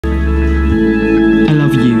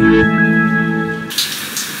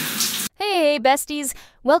besties,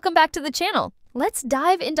 welcome back to the channel. Let's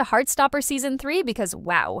dive into Heartstopper Season 3 because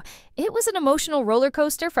wow, it was an emotional roller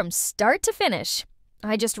coaster from start to finish.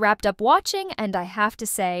 I just wrapped up watching and I have to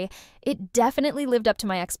say, it definitely lived up to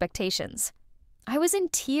my expectations. I was in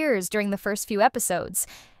tears during the first few episodes,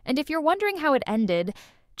 and if you're wondering how it ended,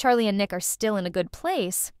 Charlie and Nick are still in a good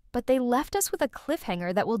place, but they left us with a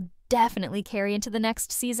cliffhanger that will definitely carry into the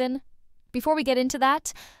next season. Before we get into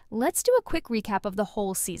that, let's do a quick recap of the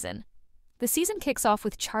whole season. The season kicks off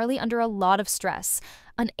with Charlie under a lot of stress,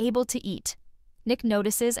 unable to eat. Nick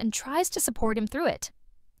notices and tries to support him through it.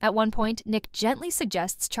 At one point, Nick gently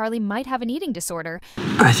suggests Charlie might have an eating disorder.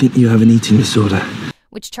 I think you have an eating disorder.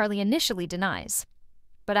 Which Charlie initially denies.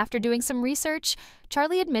 But after doing some research,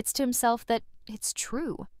 Charlie admits to himself that it's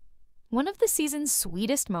true. One of the season's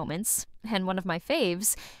sweetest moments, and one of my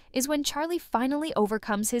faves, is when Charlie finally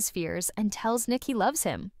overcomes his fears and tells Nick he loves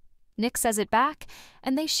him. Nick says it back,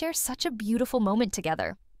 and they share such a beautiful moment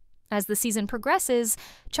together. As the season progresses,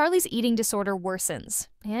 Charlie's eating disorder worsens,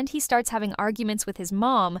 and he starts having arguments with his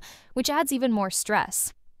mom, which adds even more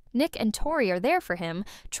stress. Nick and Tori are there for him,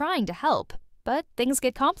 trying to help, but things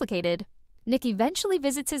get complicated. Nick eventually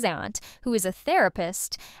visits his aunt, who is a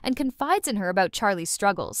therapist, and confides in her about Charlie's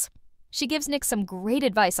struggles. She gives Nick some great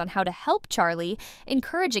advice on how to help Charlie,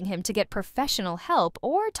 encouraging him to get professional help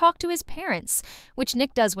or talk to his parents, which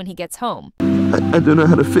Nick does when he gets home. I don't know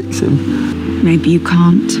how to fix him. Maybe you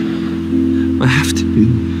can't. I have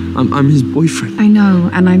to. I'm his boyfriend. I know,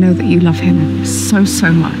 and I know that you love him so,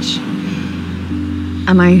 so much.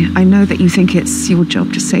 And I know that you think it's your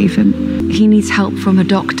job to save him. He needs help from a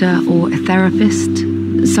doctor or a therapist,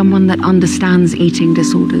 someone that understands eating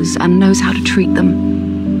disorders and knows how to treat them.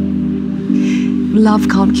 Love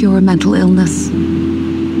can't cure a mental illness.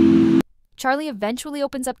 Charlie eventually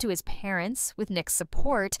opens up to his parents with Nick's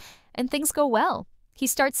support, and things go well. He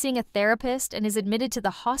starts seeing a therapist and is admitted to the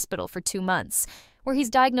hospital for 2 months, where he's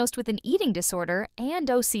diagnosed with an eating disorder and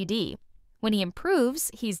OCD. When he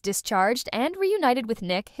improves, he's discharged and reunited with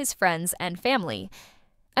Nick, his friends, and family.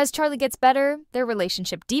 As Charlie gets better, their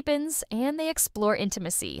relationship deepens and they explore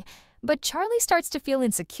intimacy, but Charlie starts to feel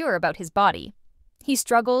insecure about his body. He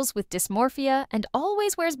struggles with dysmorphia and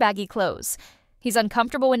always wears baggy clothes. He's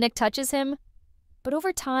uncomfortable when Nick touches him, but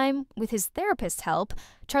over time, with his therapist's help,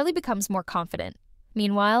 Charlie becomes more confident.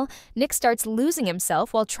 Meanwhile, Nick starts losing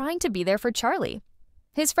himself while trying to be there for Charlie.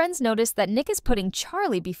 His friends notice that Nick is putting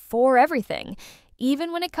Charlie before everything,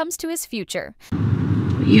 even when it comes to his future.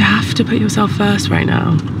 You have to put yourself first right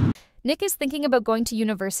now. Nick is thinking about going to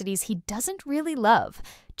universities he doesn't really love,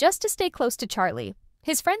 just to stay close to Charlie.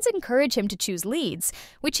 His friends encourage him to choose leads,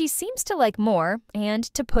 which he seems to like more, and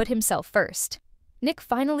to put himself first. Nick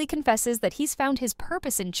finally confesses that he's found his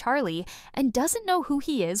purpose in Charlie and doesn't know who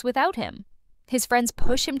he is without him. His friends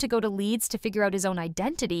push him to go to leads to figure out his own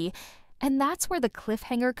identity, and that's where the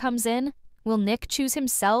cliffhanger comes in. Will Nick choose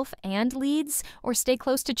himself and leads, or stay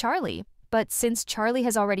close to Charlie? But since Charlie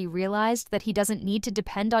has already realized that he doesn't need to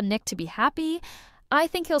depend on Nick to be happy, I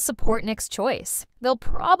think he'll support Nick's choice. They'll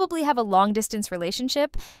probably have a long-distance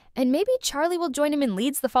relationship, and maybe Charlie will join him in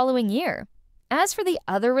leads the following year. As for the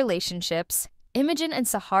other relationships, Imogen and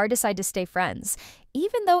Sahar decide to stay friends,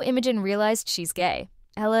 even though Imogen realized she's gay.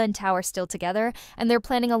 Ella and Tao are still together, and they're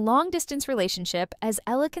planning a long-distance relationship as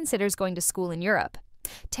Ella considers going to school in Europe.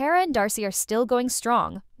 Tara and Darcy are still going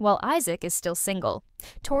strong, while Isaac is still single.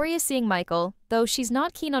 Tori is seeing Michael, though she's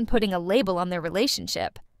not keen on putting a label on their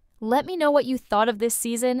relationship. Let me know what you thought of this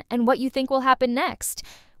season and what you think will happen next.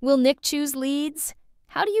 Will Nick choose leads?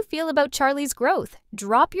 How do you feel about Charlie's growth?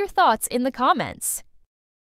 Drop your thoughts in the comments.